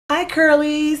Hi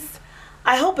curlies!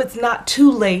 I hope it's not too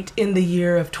late in the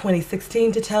year of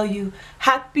 2016 to tell you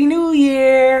Happy New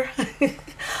Year!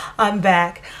 I'm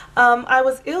back. I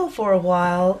was ill for a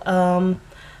while,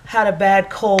 had a bad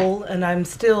cold, and I'm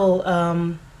still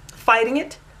fighting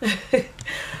it,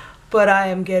 but I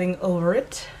am getting over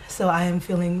it, so I am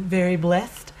feeling very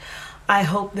blessed. I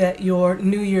hope that your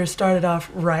new year started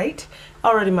off right.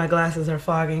 Already my glasses are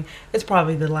fogging. It's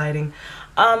probably the lighting.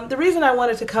 The reason I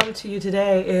wanted to come to you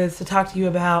today is to talk to you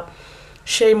about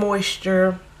Shea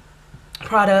Moisture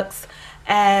products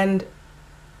and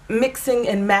mixing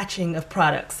and matching of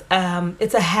products.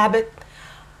 It's a habit.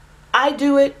 I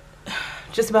do it.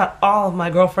 Just about all of my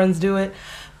girlfriends do it.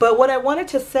 But what I wanted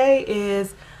to say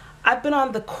is I've been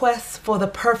on the quest for the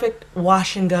perfect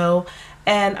wash and go,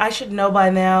 and I should know by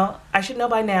now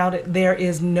that there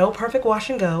is no perfect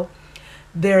wash and go.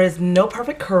 There is no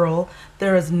perfect curl.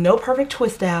 There is no perfect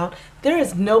twist out. There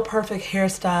is no perfect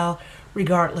hairstyle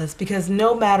regardless, because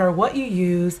no matter what you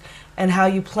use and how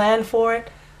you plan for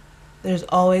it, there's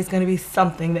always going to be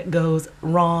something that goes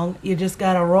wrong. You just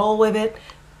got to roll with it,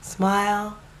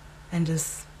 smile, and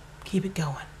just keep it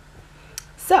going.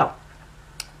 So,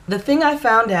 the thing I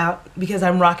found out, because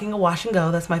I'm rocking a wash and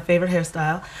go, that's my favorite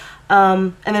hairstyle,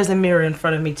 and there's a mirror in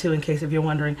front of me too in case if you're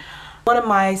wondering. One of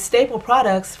my staple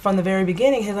products from the very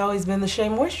beginning has always been the Shea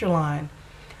Moisture line,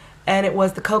 and it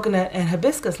was the coconut and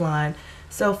hibiscus line.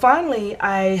 So finally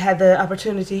I had the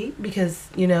opportunity, because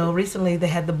recently they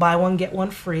had the buy one get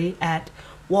one free at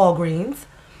Walgreens.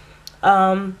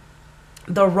 The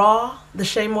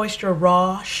Shea Moisture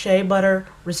Raw Shea Butter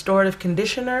Restorative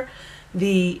Conditioner,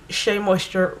 the Shea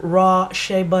Moisture Raw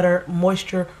Shea Butter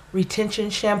Moisture Retention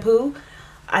Shampoo.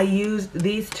 I used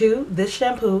these two, this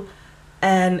shampoo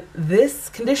and this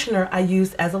conditioner I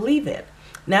used as a leave-in.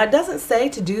 Now it doesn't say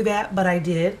to do that, but I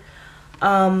did.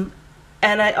 And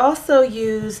I also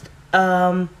used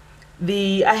I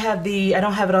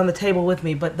don't have it on the table with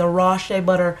me, but the Raw Shea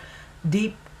Butter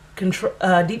Deep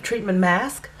Treatment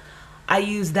Mask. I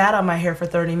used that on my hair for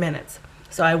 30 minutes.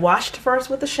 So I washed first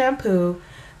with the shampoo,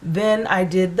 then I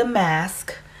did the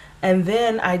mask, and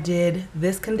then I did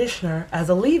this conditioner as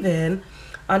a leave-in.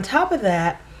 On top of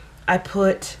that, I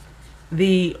put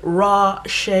the Raw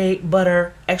Shea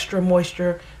Butter Extra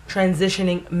Moisture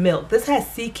Transitioning Milk. This has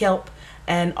sea kelp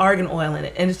and argan oil in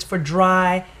it, and it's for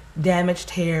dry, damaged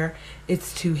hair.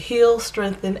 It's to heal,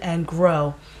 strengthen, and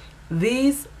grow.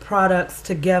 These products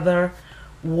together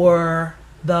were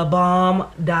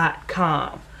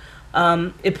thebomb.com.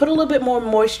 It put a little bit more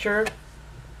moisture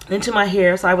into my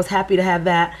hair, so I was happy to have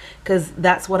that, because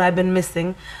that's what I've been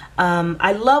missing.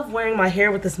 I love wearing my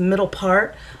hair with this middle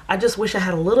part. I just wish I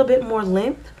had a little bit more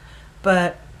length,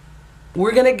 but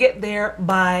we're gonna get there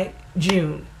by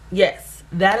June. Yes,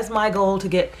 that is my goal, to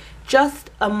get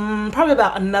just probably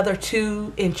about another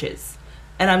 2 inches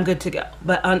and I'm good to go,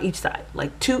 but on each side,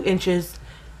 like 2 inches,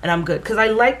 and I'm good, because I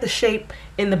like the shape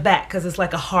in the back, because it's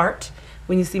like a heart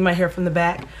when you see my hair from the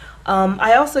back.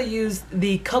 I also use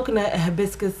the Coconut and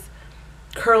Hibiscus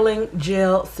Curling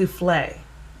Gel Souffle.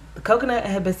 The Coconut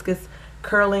and Hibiscus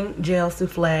Curling Gel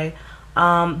Souffle.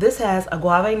 This has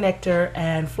agave nectar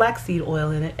and flaxseed oil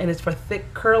in it, and it's for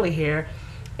thick curly hair,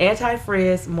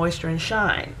 anti-frizz, moisture, and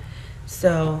shine.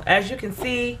 So as you can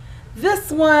see,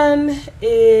 this one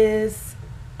is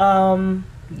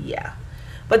yeah.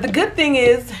 But the good thing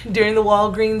is, during the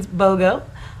Walgreens BOGO,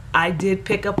 I did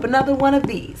pick up another one of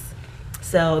these.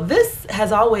 So this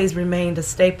has always remained a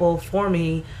staple for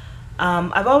me.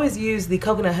 I've always used the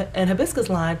coconut and hibiscus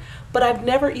line, but I've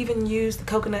never even used the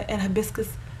coconut and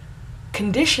hibiscus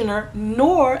conditioner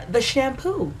nor the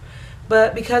shampoo.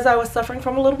 But because I was suffering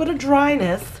from a little bit of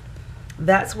dryness,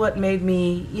 that's what made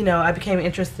me, I became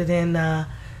interested in the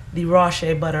Raw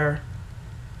Shea Butter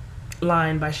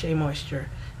line by Shea Moisture,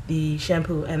 the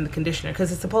shampoo and the conditioner,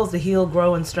 because it's supposed to heal,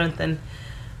 grow, and strengthen.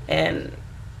 And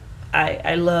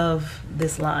I love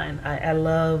this line. I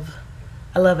love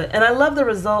it, and I love the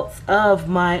results of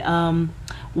my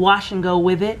wash and go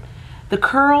with it. The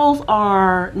curls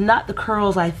are not the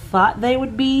curls I thought they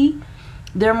would be.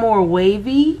 They're more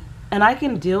wavy, and I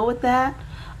can deal with that.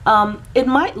 It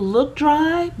might look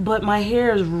dry, but my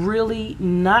hair is really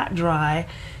not dry,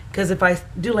 because if I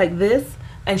do like this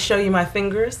and show you my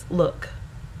fingers, look.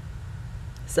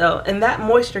 So, and that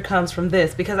moisture comes from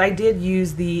this, because I did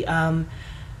use the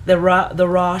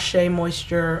raw Shea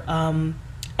Moisture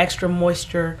Extra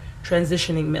Moisture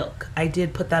Transitioning Milk. I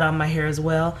did put that on my hair as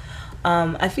well.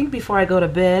 I think before I go to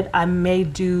bed, I may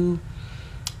do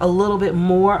a little bit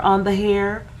more on the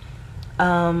hair.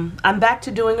 I'm back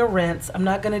to doing a rinse. I'm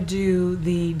not going to do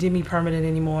the demi-permanent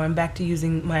anymore. I'm back to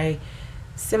using my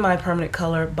semi-permanent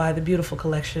color by the Beautiful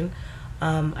Collection.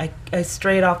 I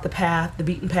strayed off the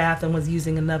beaten path, and was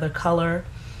using another color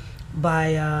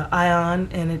by Ion,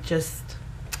 and it just,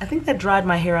 I think that dried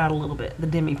my hair out a little bit, the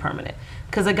demi-permanent,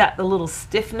 because I got the little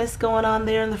stiffness going on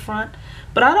there in the front.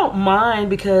 But I don't mind,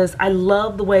 because I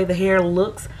love the way the hair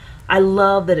looks. I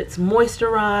love that it's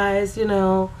moisturized, you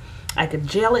know. I could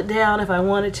gel it down if I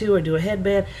wanted to, or do a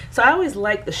headband. So I always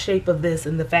like the shape of this,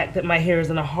 and the fact that my hair is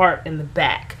in a heart in the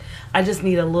back. I just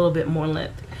need a little bit more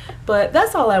length. But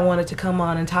that's all I wanted to come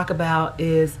on and talk about,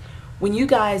 is when you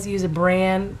guys use a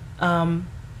brand,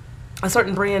 a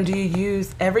certain brand, do you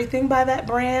use everything by that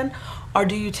brand, or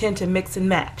do you tend to mix and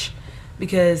match?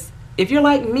 Because if you're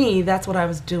like me, that's what I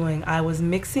was doing. I was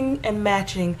mixing and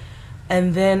matching,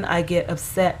 and then I get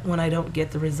upset when I don't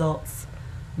get the results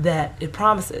that it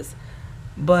promises.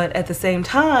 But at the same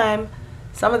time,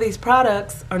 some of these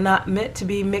products are not meant to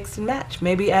be mixed and matched.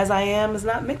 Maybe As I Am is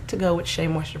not meant to go with Shea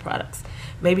Moisture products.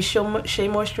 Maybe Shea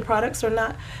Moisture products are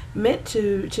not meant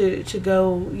to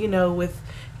go, you know, with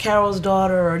Carol's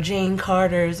Daughter or Jane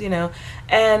Carter's, you know.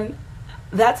 And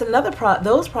that's another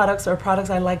those products are products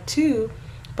I like too,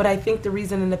 but I think the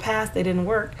reason in the past they didn't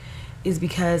work is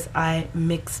because I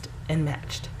mixed and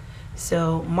matched.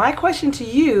 So my question to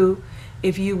you,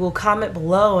 if you will comment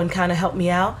below and kind of help me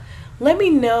out, let me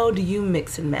know, do you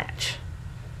mix and match?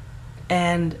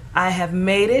 And I have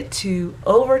made it to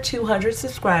over 200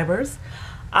 subscribers.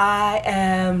 I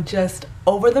am just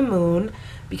over the moon,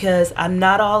 because I'm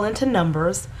not all into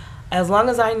numbers. As long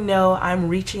as I know I'm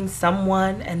reaching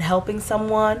someone and helping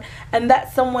someone, and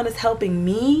that someone is helping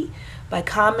me by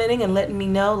commenting and letting me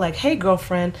know, like, hey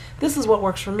girlfriend, this is what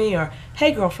works for me, or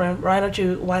hey girlfriend, why don't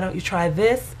you try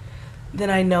this, then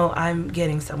I know I'm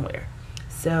getting somewhere.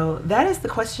 So that is the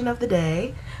question of the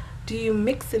day. Do you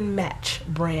mix and match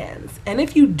brands? And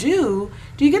if you do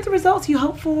you get the results you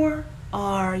hope for,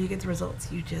 or you get the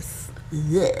results you just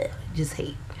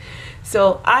hate?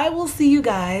 So I will see you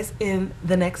guys in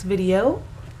the next video.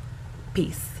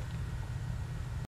 Peace.